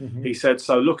do. Mm-hmm. He said,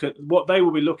 so look at what they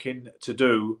will be looking to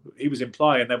do. He was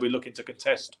implying they'll be looking to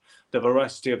contest the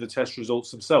veracity of the test results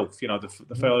themselves,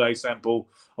 the failed A sample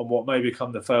and what may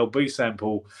become the failed B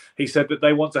sample. He said that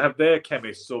they want to have their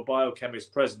chemists or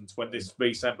biochemists present when this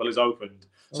B sample is opened.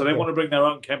 So they want to bring their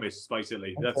own chemists,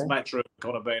 basically. Okay. That's Matra,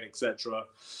 Conor Benn, etc.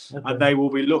 Okay. And they will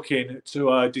be looking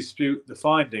to dispute the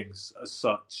findings as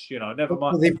such. Never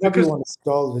mind. They probably want to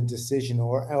stall the decision,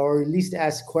 or at least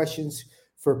ask questions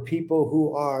for people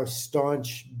who are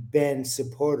staunch Benn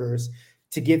supporters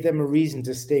to give them a reason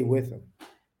to stay with him.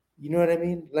 You know what I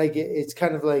mean? Like, it's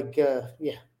kind of like, I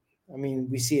mean,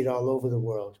 we see it all over the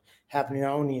world, happening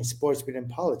not only in sports but in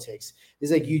politics.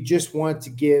 It's like you just want to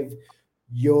give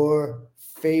your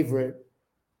favorite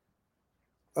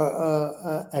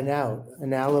an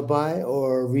alibi,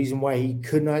 or a reason why he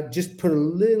could not, just put a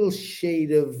little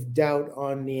shade of doubt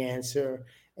on the answer,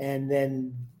 and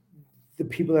then the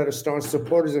people that are staunch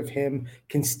supporters of him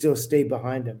can still stay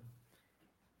behind him.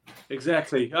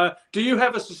 Exactly. Do you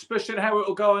have a suspicion how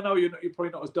it'll go? I know you're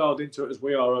probably not as dialed into it as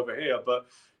we are over here, but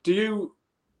do you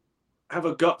have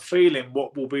a gut feeling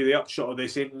what will be the upshot of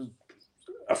this in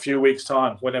a few weeks'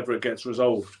 time, whenever it gets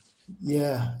resolved?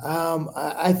 Yeah,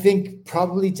 I think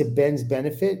probably to Ben's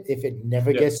benefit, if it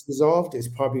never gets resolved, it's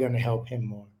probably going to help him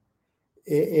more.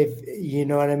 If you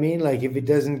know what I mean, like if it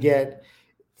doesn't get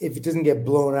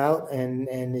blown out, and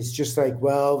it's just like,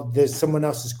 well, there's someone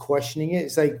else is questioning it.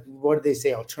 It's like, what do they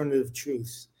say? Alternative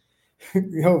truths.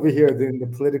 Over here in the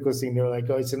political scene, they're like,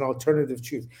 oh, it's an alternative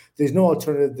truth. There's no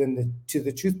alternative to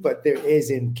the truth, but there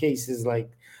is in cases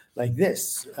like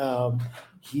this.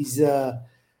 He's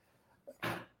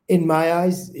in my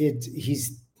eyes,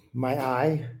 he's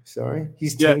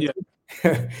tainted.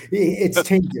 It's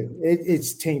tainted.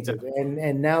 It's tainted.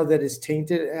 And now that it's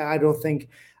tainted,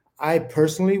 I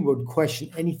personally would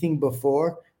question anything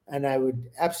before, and I would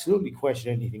absolutely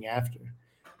question anything after.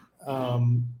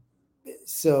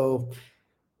 So,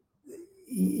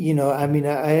 I mean,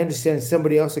 I understand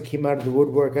somebody else that came out of the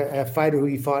woodwork, a fighter who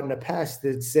he fought in the past,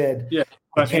 that said,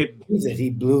 I can't believe that he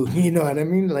blew. You know what I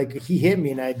mean? Like, he hit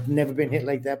me, and I'd never been hit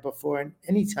like that before in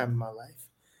any time in my life.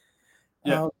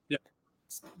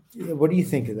 What do you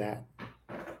think of that?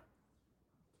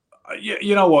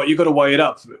 You know what? You've got to weigh it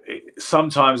up.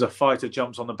 Sometimes a fighter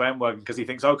jumps on the bandwagon because he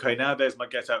thinks, okay, now there's my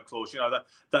get-out clause.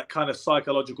 That kind of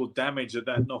psychological damage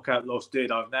that knockout loss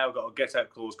did. I've now got a get-out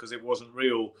clause because it wasn't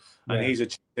real, and he's a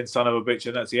cheating son of a bitch,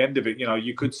 and that's the end of it.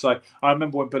 You could say, I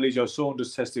remember when Billy Joe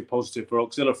Saunders tested positive for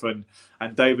oxylophone,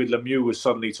 and David Lemieux was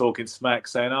suddenly talking smack,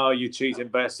 saying, "Oh, you cheating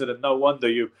bastard," and no wonder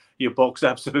you boxed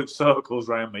absolute circles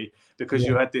around me because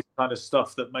you had this kind of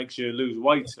stuff that makes you lose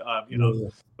weight.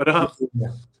 But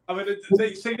I mean,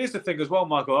 see, here's the thing as well,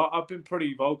 Michael. I've been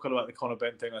pretty vocal about the Conor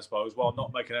Benn thing, I suppose, while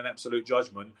not making an absolute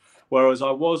judgment. Whereas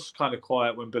I was kind of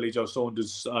quiet when Billy Joe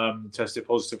Saunders tested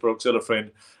positive for oxylophone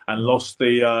and lost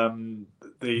the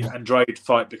Andrade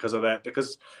fight because of that.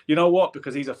 Because you know what?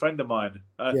 Because he's a friend of mine.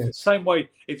 Same way,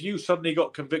 if you suddenly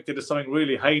got convicted of something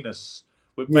really heinous,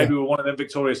 maybe with one of them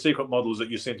Victoria's Secret models that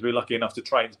you seem to be lucky enough to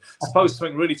train, suppose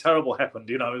something really terrible happened.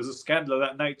 It was a scandal of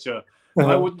that nature.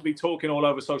 I wouldn't be talking all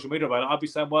over social media about it. I'd be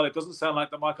saying, well, it doesn't sound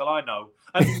like the Michael I know.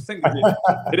 And the thing is,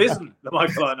 it isn't the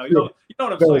Michael I know. You know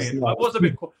what I'm saying? I was a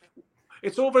bit...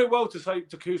 It's all very well to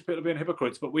accuse people of being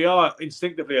hypocrites, but we are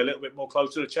instinctively a little bit more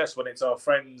close to the chest when it's our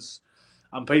friends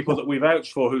and people that we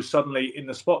vouch for who's suddenly in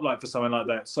the spotlight for something like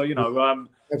that. So,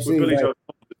 with Billy Joe,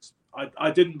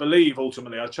 I didn't believe,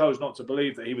 ultimately. I chose not to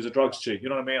believe that he was a drugs cheat. You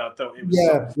know what I mean? I thought it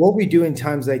was what we do in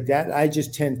times like that, I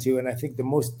just tend to, and I think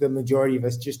the majority of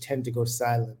us just tend to go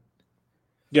silent.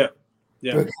 Yeah.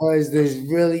 Because there's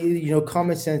really,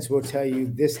 common sense will tell you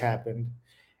this happened,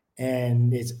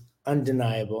 and it's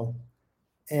undeniable.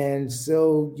 And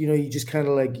so, you just kind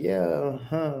of like,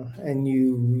 and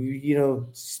you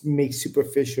make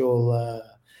superficial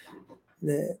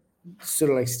sort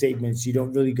of like statements. You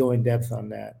don't really go in depth on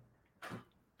that.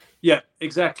 Yeah,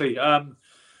 exactly.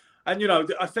 And, you know,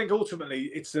 I think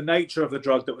ultimately it's the nature of the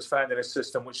drug that was found in his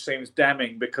system, which seems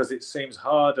damning, because it seems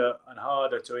harder and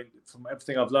harder from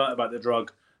everything I've learned about the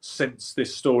drug since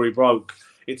this story broke,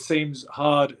 it seems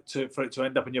hard for it to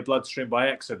end up in your bloodstream by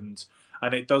accident.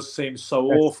 And it does seem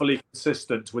so awfully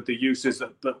consistent with the uses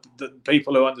that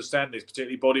people who understand this,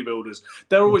 particularly bodybuilders,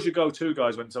 they're always your go-to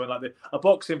guys when something like this. A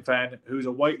boxing fan who's a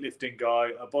weightlifting guy,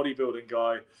 a bodybuilding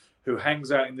guy who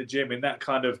hangs out in the gym in that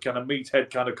kind of meathead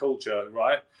kind of culture,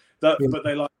 right? But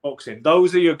they like boxing.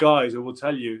 Those are your guys who will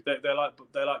tell you that they're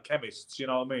like chemists. You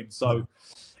know what I mean? So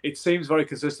it seems very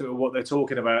consistent with what they're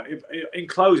talking about. In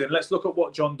closing, let's look at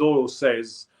what John Doyle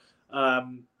says,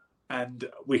 and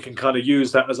we can kind of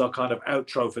use that as our kind of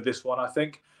outro for this one. I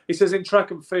think he says in track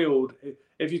and field,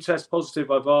 if you test positive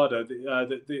by VADA,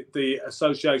 the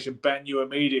association ban you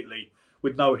immediately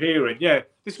with no hearing. Yeah,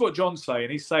 this is what John's saying.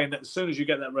 He's saying that as soon as you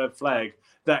get that red flag,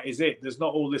 that is it. There's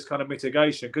not all this kind of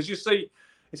mitigation, because you see,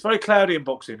 it's very cloudy in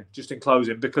boxing, just in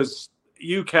closing, because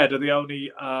UKAD are the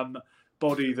only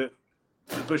body that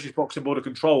the British Boxing Board of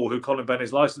Control, who Colin Benn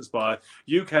is licensed by,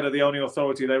 UKAD are the only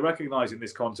authority they recognise in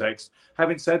this context.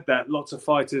 Having said that, lots of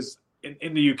fighters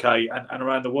in the UK and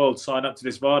around the world sign up to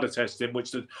this VADA testing,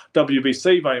 which the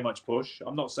WBC very much push.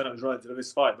 I'm not saying it was related to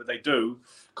this fight, but they do.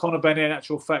 Conor Benn, in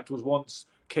actual fact, was once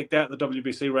kicked out of the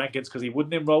WBC rankings because he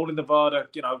wouldn't enroll in the VADA,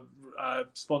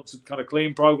 sponsored kind of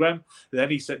clean program. Then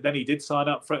he did sign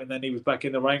up for it, and then he was back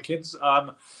in the rankings.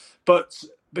 But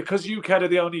because UKAD are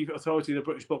the only authority the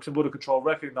British Boxing Board of Control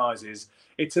recognises,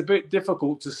 it's a bit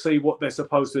difficult to see what they're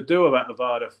supposed to do about a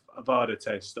VADA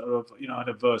test or an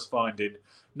adverse finding.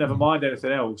 Never mind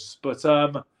anything else. But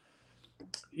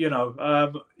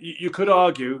you could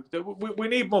argue that we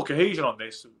need more cohesion on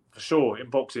this, for sure, in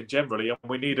boxing generally, and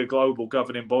we need a global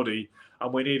governing body,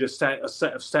 and we need a set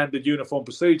of standard uniform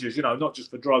procedures, not just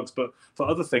for drugs, but for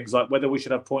other things, like whether we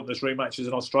should have pointless rematches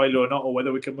in Australia or not, or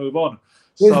whether we can move on.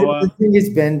 Well, the thing is,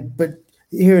 Ben, but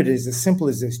here it is, as simple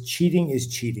as this: cheating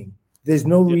is cheating. There's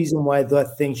no reason why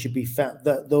that thing should be found,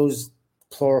 those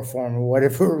chloroform or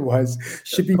whatever it was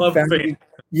should be found.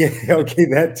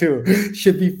 That too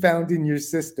should be found in your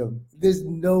system. There's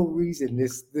no reason.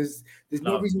 There's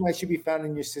no reason why it should be found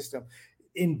in your system.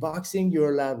 In boxing,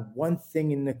 you're allowed one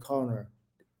thing in the corner: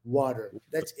 water.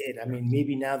 That's it. I mean,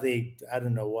 maybe now I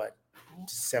don't know what,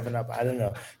 7-Up, I don't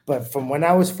know. But from when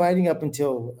I was fighting up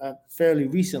until fairly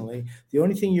recently, the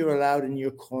only thing you're allowed in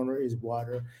your corner is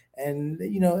water. And,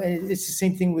 it's the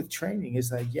same thing with training.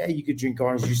 It's like, yeah, you could drink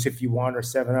orange juice if you want, or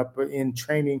 7-Up in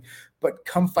training, but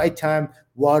come fight time,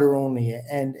 water only.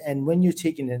 And when you're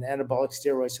taking an anabolic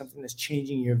steroid, something that's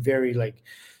changing your very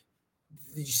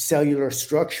cellular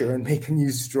structure and making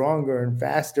you stronger and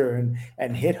faster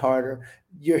and hit harder,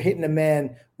 you're hitting a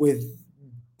man with,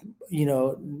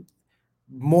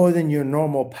 more than your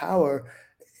normal power,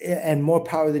 and more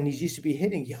power than he's used to be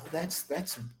hitting.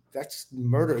 That's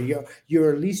murder.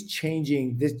 You're at least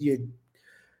changing this. You're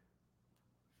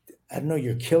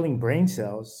killing brain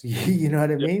cells. You know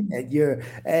what I mean?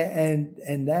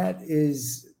 And that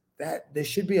is that. There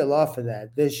should be a law for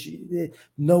that. There's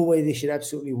no way they should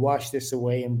absolutely wash this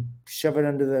away and shove it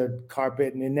under the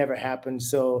carpet, and it never happened.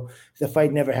 So the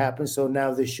fight never happened. So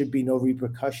now there should be no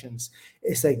repercussions.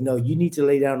 It's like, no, you need to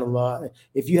lay down a law.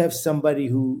 If you have somebody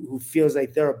who feels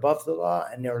like they're above the law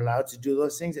and they're allowed to do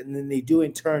those things, and then they do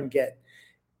in turn get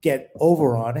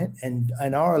over on it and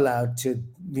are allowed to,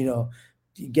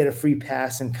 get a free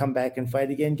pass and come back and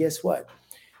fight again, guess what?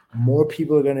 More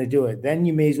people are going to do it. Then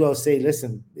you may as well say,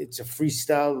 listen, it's a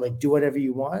freestyle, do whatever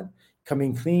you want. Come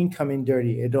in clean, come in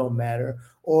dirty. It don't matter.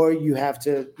 Or you have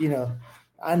to,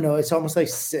 I know it's almost like,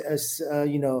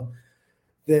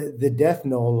 the death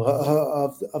knell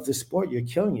of the sport. You're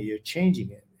killing it. You're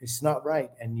changing it. It's not right.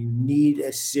 And you need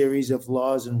a series of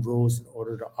laws and rules in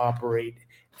order to operate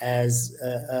as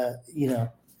a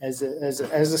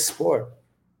sport.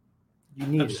 You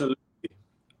need absolutely.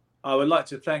 I would like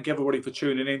to thank everybody for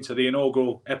tuning in to the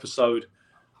inaugural episode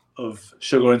of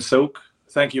Sugar and Silk.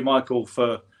 Thank you, Michael,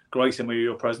 for gracing me with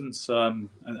your presence, and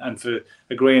for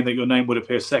agreeing that your name would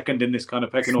appear second in this kind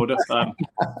of pecking order. Thank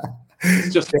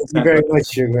you very much,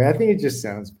 Sugar. I think it just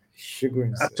sounds Sugar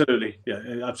and Silk. Absolutely,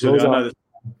 yeah, absolutely. I know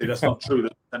that's not true.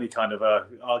 There's any kind of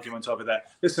argument over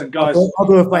that. Listen, guys.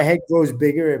 Although if my head grows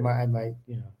bigger, I might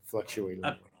fluctuate a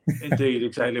little. Indeed,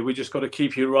 exactly. We just got to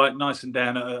keep you right, nice and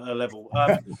down at a level.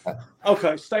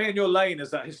 Okay, stay in your lane, as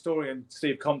that historian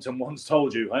Steve Compton once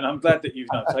told you, and I'm glad that you've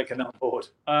now taken that on board.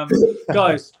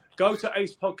 Guys, go to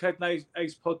Ace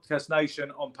Podcast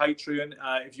Nation on Patreon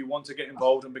if you want to get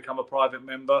involved and become a private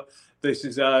member. This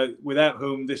is without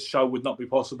whom this show would not be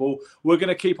possible. We're going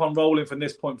to keep on rolling from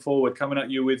this point forward, coming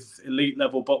at you with elite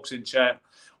level boxing chat.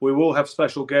 We will have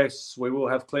special guests. We will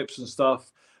have clips and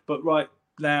stuff. But right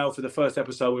now, for the first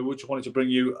episode, we just wanted to bring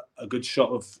you a good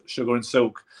shot of Sugar and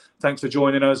Silk. Thanks for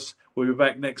joining us. We'll be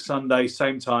back next Sunday,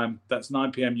 same time. That's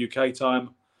 9 p.m. UK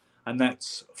time. And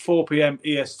that's 4 p.m.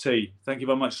 EST. Thank you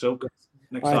very much, Silk.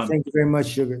 Next time. Thank you very much,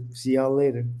 Sugar. See y'all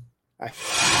later. Bye.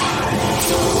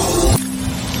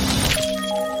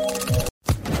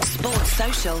 Sports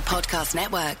Social Podcast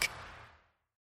Network.